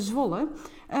 wethouder te Zwolle.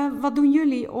 Wat doen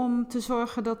jullie om te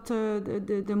zorgen dat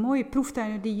de mooie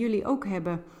proeftuinen die jullie ook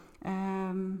hebben,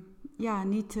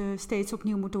 niet steeds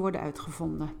opnieuw moeten worden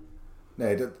uitgevonden?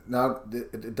 Nee,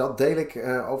 dat deel ik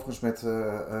overigens met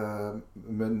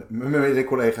mijn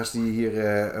mede-collega's die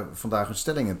hier vandaag hun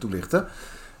stellingen toelichten.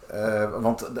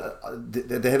 Want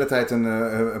de hele tijd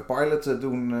een pilot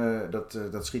doen,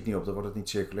 dat schiet niet op, daar wordt het niet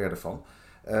circulairder van.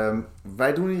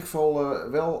 Wij doen in ieder geval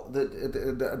wel,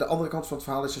 de andere kant van het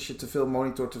verhaal is als je te veel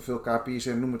monitort, te veel KPI's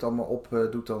en noem het allemaal op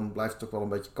doet, dan blijft het ook wel een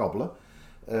beetje kabbelen.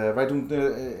 Wij doen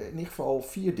in ieder geval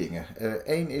 4 dingen.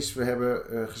 Eén is, we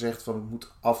hebben gezegd van het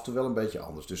moet af en toe wel een beetje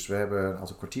anders. Dus we hebben een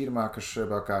aantal kwartierenmakers bij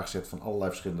elkaar gezet van allerlei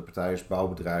verschillende partijen,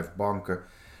 bouwbedrijven, banken,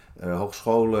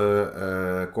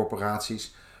 hogescholen,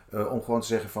 corporaties. Om gewoon te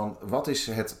zeggen van wat is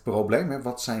het probleem? Hè?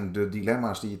 Wat zijn de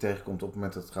dilemma's die je tegenkomt op het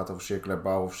moment dat het gaat over circulair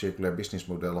bouwen of circulair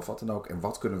businessmodel of wat dan ook. En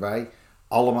wat kunnen wij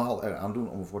allemaal eraan doen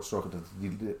om ervoor te zorgen dat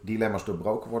die dilemma's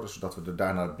doorbroken worden, zodat we er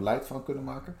daarna het beleid van kunnen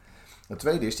maken. Het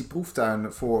tweede is die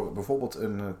proeftuin voor bijvoorbeeld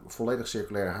een volledig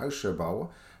circulair huis bouwen.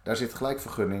 Daar zit gelijk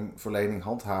vergunning, verlening,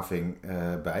 handhaving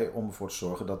bij om ervoor te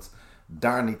zorgen dat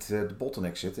daar niet de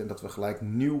bottleneck zit en dat we gelijk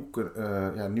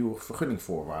nieuwe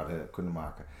vergunningvoorwaarden kunnen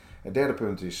maken. Het derde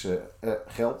punt is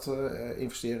geld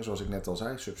investeren, zoals ik net al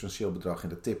zei. Substantieel bedrag in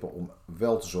de tippen om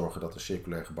wel te zorgen dat er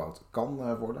circulair gebouwd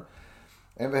kan worden.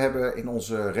 En we hebben in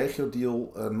onze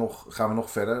regio-deal gaan we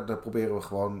nog verder. Daar proberen we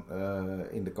gewoon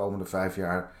in de komende 5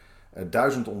 jaar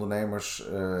 1000 ondernemers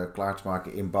klaar te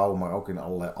maken in bouw, maar ook in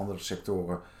allerlei andere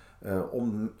sectoren.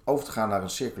 Om over te gaan naar een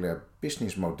circulair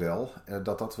businessmodel,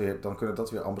 dan kunnen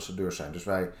dat weer ambassadeurs zijn. Dus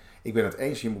ik ben het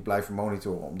eens, je moet blijven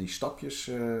monitoren om die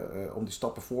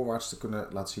stappen voorwaarts te kunnen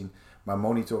laten zien. Maar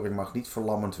monitoring mag niet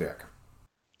verlammend werken.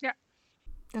 Ja.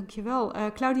 Dankjewel.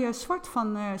 Claudia Zwart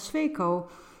van Sweco.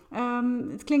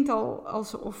 Het klinkt al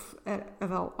alsof er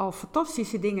wel al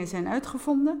fantastische dingen zijn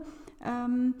uitgevonden.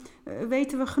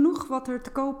 Weten we genoeg wat er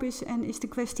te koop is en is de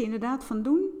kwestie inderdaad van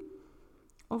doen?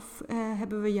 Of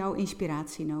hebben we jouw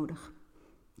inspiratie nodig?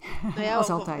 Nou ja, als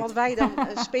altijd. Wat wij dan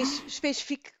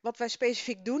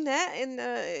specifiek doen, hè?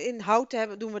 In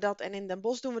Houten doen we dat en in Den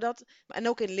Bosch doen we dat. En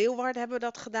ook in Leeuwarden hebben we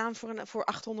dat gedaan voor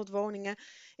 800 woningen.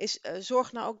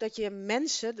 Zorg nou ook dat je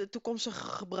mensen, de toekomstige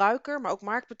gebruiker, maar ook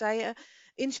marktpartijen,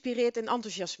 inspireert en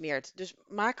enthousiasmeert. Dus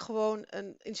maak gewoon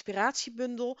een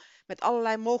inspiratiebundel met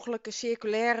allerlei mogelijke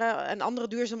circulaire en andere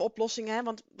duurzame oplossingen. Hè?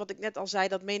 Want wat ik net al zei,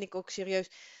 dat meen ik ook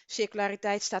serieus.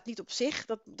 Circulariteit staat niet op zich.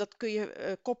 Dat kun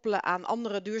je koppelen aan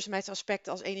andere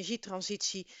duurzaamheidsaspecten als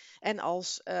energietransitie en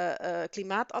als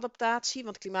klimaatadaptatie.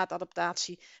 Want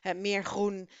klimaatadaptatie, meer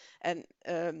groen en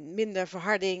minder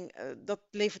verharding, dat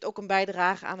levert ook een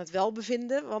bijdrage aan het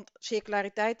welbevinden. Want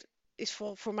circulariteit is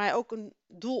voor mij ook een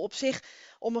doel op zich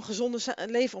om een gezonde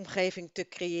leefomgeving te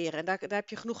creëren. En daar heb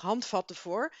je genoeg handvatten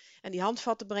voor. En die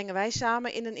handvatten brengen wij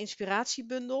samen in een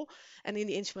inspiratiebundel. En in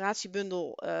die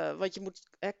inspiratiebundel, wat je moet,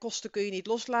 kosten kun je niet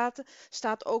loslaten,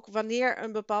 staat ook wanneer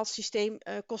een bepaald systeem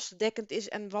kostendekkend is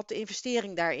en wat de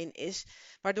investering daarin is.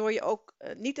 Waardoor je ook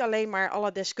niet alleen maar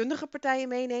alle deskundige partijen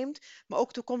meeneemt, maar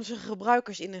ook toekomstige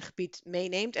gebruikers in een gebied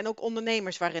meeneemt. En ook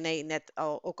ondernemers, waar René net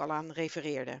ook al aan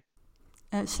refereerde.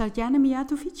 Slatjana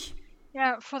Mijatovic?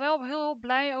 Ja, vooral heel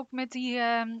blij ook met die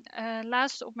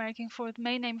laatste opmerking voor het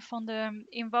meenemen van de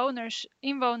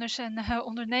inwoners en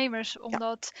ondernemers.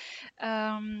 Omdat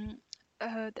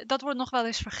dat wordt nog wel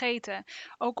eens vergeten.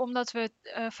 Ook omdat we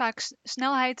vaak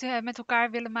snelheid met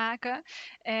elkaar willen maken.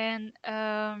 En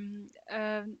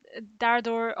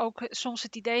daardoor ook soms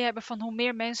het idee hebben van hoe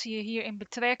meer mensen je hierin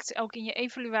betrekt, ook in je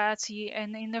evaluatie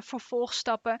en in de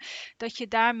vervolgstappen, dat je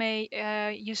daarmee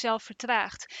jezelf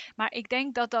vertraagt. Maar ik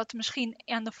denk dat dat misschien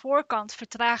aan de voorkant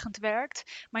vertragend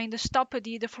werkt, maar in de stappen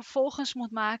die je er vervolgens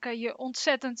moet maken, je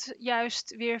ontzettend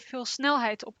juist weer veel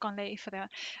snelheid op kan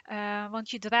leveren. Want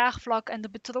je draagvlak en de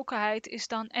betrokkenheid is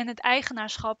dan, en het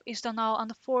eigenaarschap is dan al aan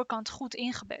de voorkant goed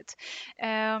ingebed.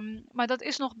 Maar dat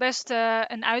is nog best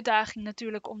een uitdaging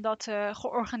natuurlijk om dat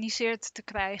georganiseerd te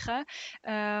krijgen.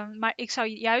 Maar ik zou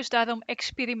juist daarom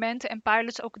experimenten en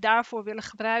pilots ook daarvoor willen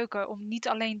gebruiken. Om niet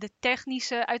alleen de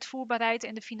technische uitvoerbaarheid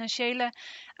en de financiële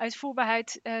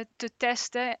uitvoerbaarheid te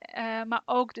testen. Maar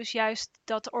ook dus juist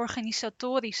dat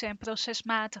organisatorische en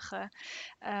procesmatige.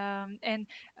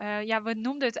 Ja, we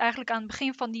noemden het eigenlijk aan het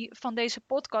begin van deze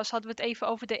podcast, hadden we het even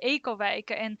over de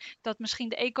ecowijken. En dat misschien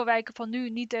de ecowijken van nu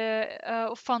niet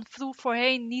of van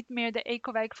voorheen niet meer de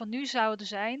ecowijken van nu zouden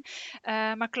zijn.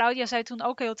 Maar Claudia zei toen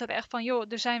ook heel terecht van, joh,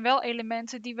 er zijn wel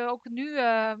elementen die we ook nu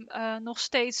nog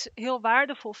steeds heel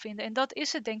waardevol vinden. En dat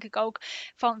is het denk ik ook,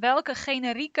 van welke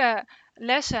generieke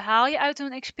lessen haal je uit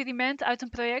een experiment, uit een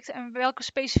project, en welke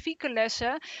specifieke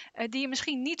lessen die je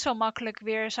misschien niet zo makkelijk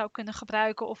weer zou kunnen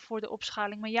gebruiken of voor de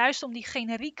opschaling. Maar juist om die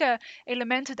generieke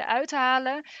elementen eruit te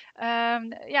halen,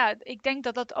 ja, ik denk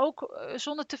dat dat ook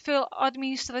zonder te veel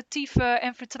administratieve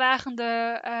en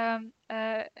vertragende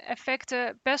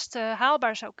effecten best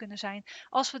haalbaar zou kunnen zijn.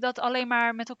 Als we dat alleen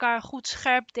maar met elkaar goed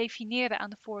scherp definiëren aan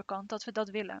de voorkant, dat we dat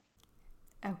willen.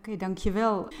 Oké,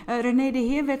 dankjewel. René de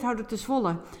Heer, wethouder te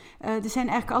Zwolle. Er zijn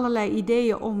eigenlijk allerlei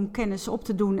ideeën om kennis op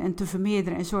te doen en te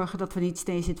vermeerderen en zorgen dat we niet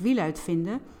steeds het wiel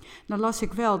uitvinden. Dan las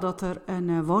ik wel dat er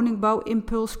een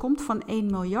woningbouwimpuls komt van 1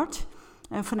 miljard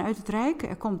vanuit het Rijk.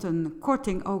 Er komt een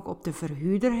korting ook op de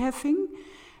verhuurderheffing.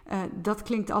 Dat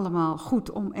klinkt allemaal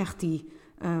goed om echt die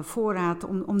voorraad,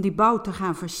 om die bouw te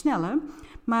gaan versnellen.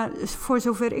 Maar voor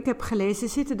zover ik heb gelezen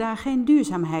zitten daar geen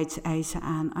duurzaamheidseisen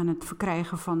aan het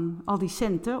verkrijgen van al die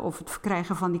centen of het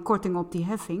verkrijgen van die korting op die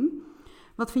heffing.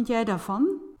 Wat vind jij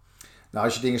daarvan? Nou,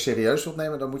 als je dingen serieus wilt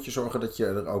nemen, dan moet je zorgen dat je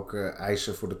er ook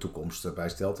eisen voor de toekomst bij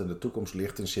stelt. En de toekomst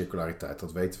ligt in circulariteit,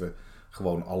 dat weten we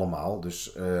gewoon allemaal.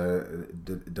 Dus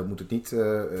dan moet het niet...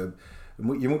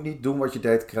 je moet niet doen wat je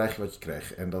deed, krijg je wat je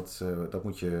kreeg. En dat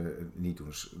moet je niet doen.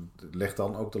 Dus leg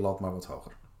dan ook de lat maar wat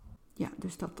hoger. Ja,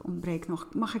 dus dat ontbreekt nog.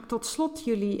 Mag ik tot slot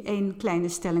jullie een kleine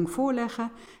stelling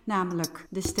voorleggen? Namelijk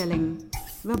de stelling,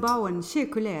 we bouwen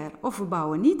circulair of we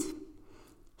bouwen niet.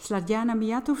 Slatjana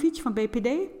Mijatovic van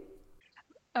BPD.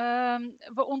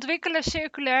 We ontwikkelen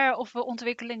circulair of we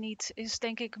ontwikkelen niet, is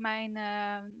denk ik mijn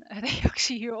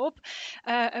reactie hierop.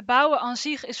 Het bouwen aan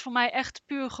zich is voor mij echt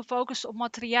puur gefocust op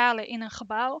materialen in een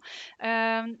gebouw.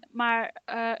 Maar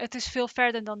het is veel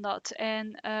verder dan dat.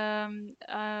 En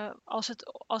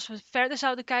als we verder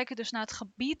zouden kijken, dus naar het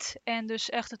gebied en dus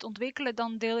echt het ontwikkelen,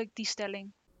 dan deel ik die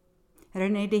stelling.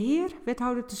 René de Heer,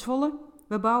 wethouder te Zwolle.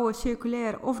 We bouwen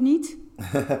circulair of niet?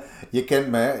 Je kent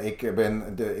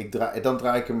me, dan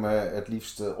draai ik hem het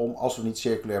liefst om. Als we niet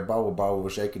circulair bouwen, bouwen we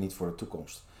zeker niet voor de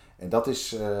toekomst. En dat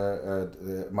is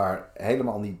maar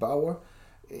helemaal niet bouwen.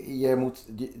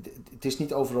 Het is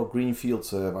niet overal greenfield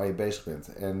waar je bezig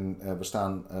bent. En we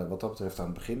staan wat dat betreft aan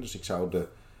het begin. Dus ik zou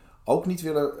ook niet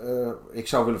willen... ik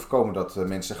zou willen voorkomen dat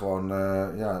mensen gewoon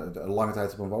een lange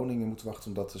tijd op een woning moeten wachten,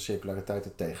 omdat de circulariteit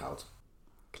het tegenhoudt.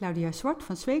 Claudia Zwart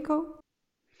van Sweco.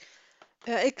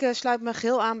 Ik sluit me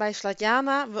geheel aan bij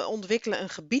Slatjana. We ontwikkelen een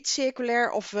gebied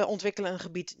circulair of we ontwikkelen een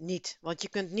gebied niet. Want je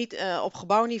kunt niet op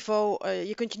gebouwniveau,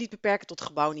 je kunt je niet beperken tot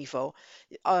gebouwniveau.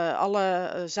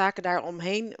 Alle zaken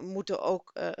daaromheen moeten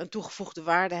ook een toegevoegde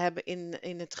waarde hebben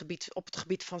op het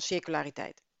gebied van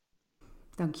circulariteit.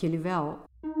 Dank jullie wel.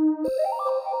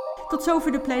 Tot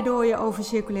zover de pleidooien over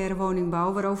circulaire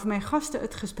woningbouw, waarover mijn gasten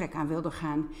het gesprek aan wilden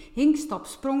gaan. Hink, stap,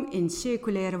 sprong in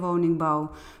circulaire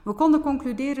woningbouw. We konden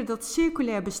concluderen dat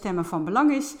circulair bestemmen van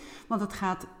belang is, want het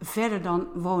gaat verder dan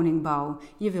woningbouw.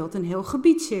 Je wilt een heel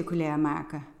gebied circulair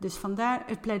maken. Dus vandaar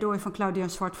het pleidooi van Claudia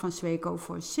Swart van Sweco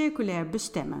voor circulair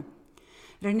bestemmen.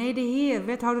 René de Heer,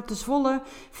 wethouder te Zwolle,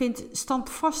 vindt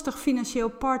standvastig financieel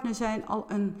partner zijn al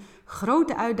een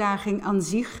grote uitdaging aan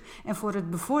zich. En voor het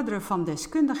bevorderen van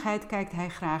deskundigheid kijkt hij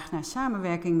graag naar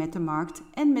samenwerking met de markt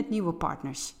en met nieuwe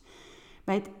partners.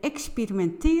 Bij het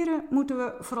experimenteren moeten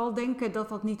we vooral denken dat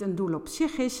dat niet een doel op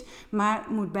zich is, maar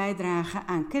moet bijdragen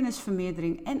aan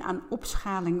kennisvermeerdering en aan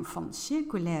opschaling van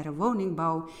circulaire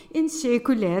woningbouw in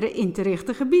circulaire in te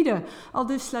richten gebieden.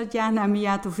 Aldus Slatjana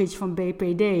Mijatovic van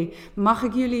BPD. Mag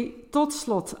ik jullie tot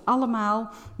slot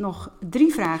allemaal nog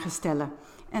 3 vragen stellen?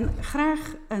 En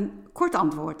graag een kort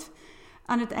antwoord.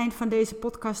 Aan het eind van deze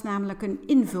podcast namelijk een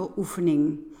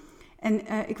invuloefening.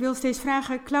 En ik wil steeds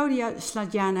vragen Claudia,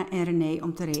 Slatjana en René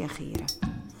om te reageren.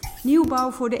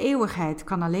 Nieuwbouw voor de eeuwigheid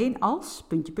kan alleen als...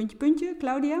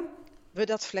 Claudia? We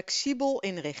dat flexibel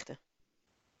inrichten.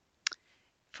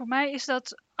 Voor mij is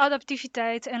dat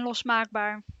adaptiviteit en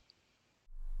losmaakbaar.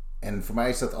 En voor mij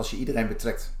is dat als je iedereen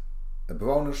betrekt.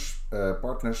 Bewoners,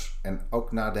 partners en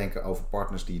ook nadenken over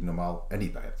partners die je normaal er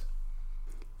niet bij hebt.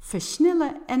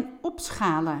 Versnellen en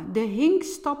opschalen. De hink,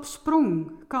 stap,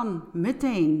 sprong kan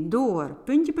meteen door...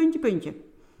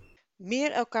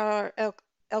 Meer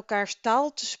elkaars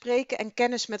taal te spreken en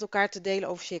kennis met elkaar te delen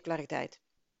over circulariteit.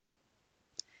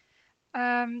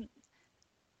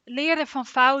 Leren van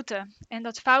fouten en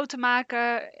dat fouten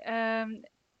maken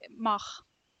mag.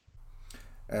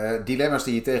 Dilemma's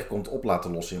die je tegenkomt op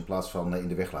laten lossen in plaats van in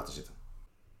de weg laten zitten.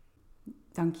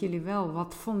 Dank jullie wel.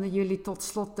 Wat vonden jullie tot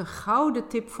slot de gouden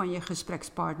tip van je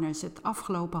gesprekspartners het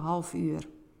afgelopen half uur?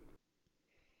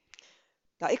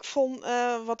 Nou, ik vond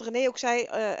wat René ook zei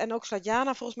en ook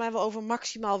Slatjana volgens mij wel over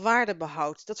maximaal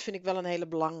waardebehoud. Dat vind ik wel een hele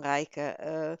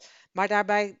belangrijke. Maar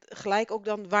daarbij gelijk ook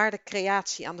dan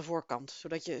waardecreatie aan de voorkant.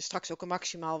 Zodat je straks ook een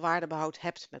maximaal waardebehoud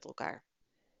hebt met elkaar.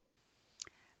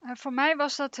 Voor mij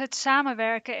was dat het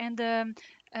samenwerken en de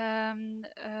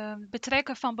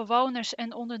betrekken van bewoners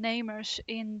en ondernemers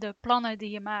in de plannen die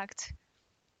je maakt.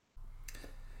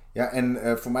 Ja,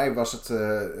 en voor mij was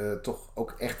het toch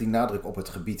ook echt die nadruk op het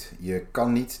gebied. Je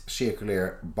kan niet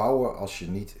circulair bouwen als je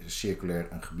niet circulair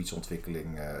een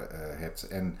gebiedsontwikkeling hebt.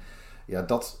 En ja,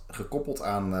 dat gekoppeld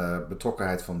aan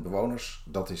betrokkenheid van bewoners,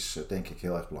 dat is denk ik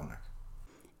heel erg belangrijk.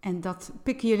 En dat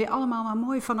pikken jullie allemaal maar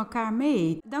mooi van elkaar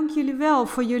mee. Dank jullie wel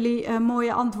voor jullie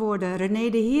mooie antwoorden. René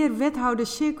de Heer, wethouder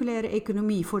circulaire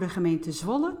economie voor de gemeente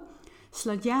Zwolle.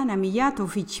 Slatjana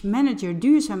Mijatovic, manager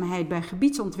duurzaamheid bij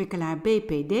gebiedsontwikkelaar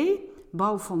BPD,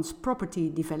 Bouwfonds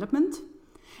Property Development.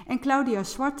 En Claudia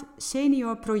Swart,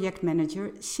 senior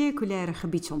projectmanager circulaire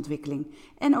gebiedsontwikkeling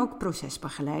en ook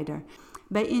procesbegeleider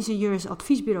bij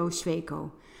ingenieursadviesbureau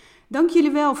Sweco. Dank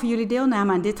jullie wel voor jullie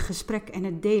deelname aan dit gesprek en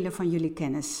het delen van jullie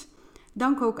kennis.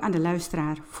 Dank ook aan de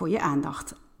luisteraar voor je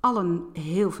aandacht. Allen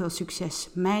heel veel succes.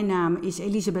 Mijn naam is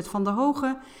Elisabeth van der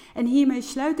Hoge en hiermee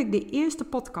sluit ik de eerste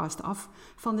podcast af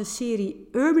van de serie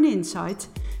Urban Insight,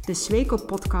 de Sweco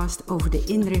podcast over de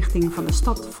inrichting van de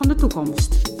stad van de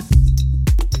toekomst.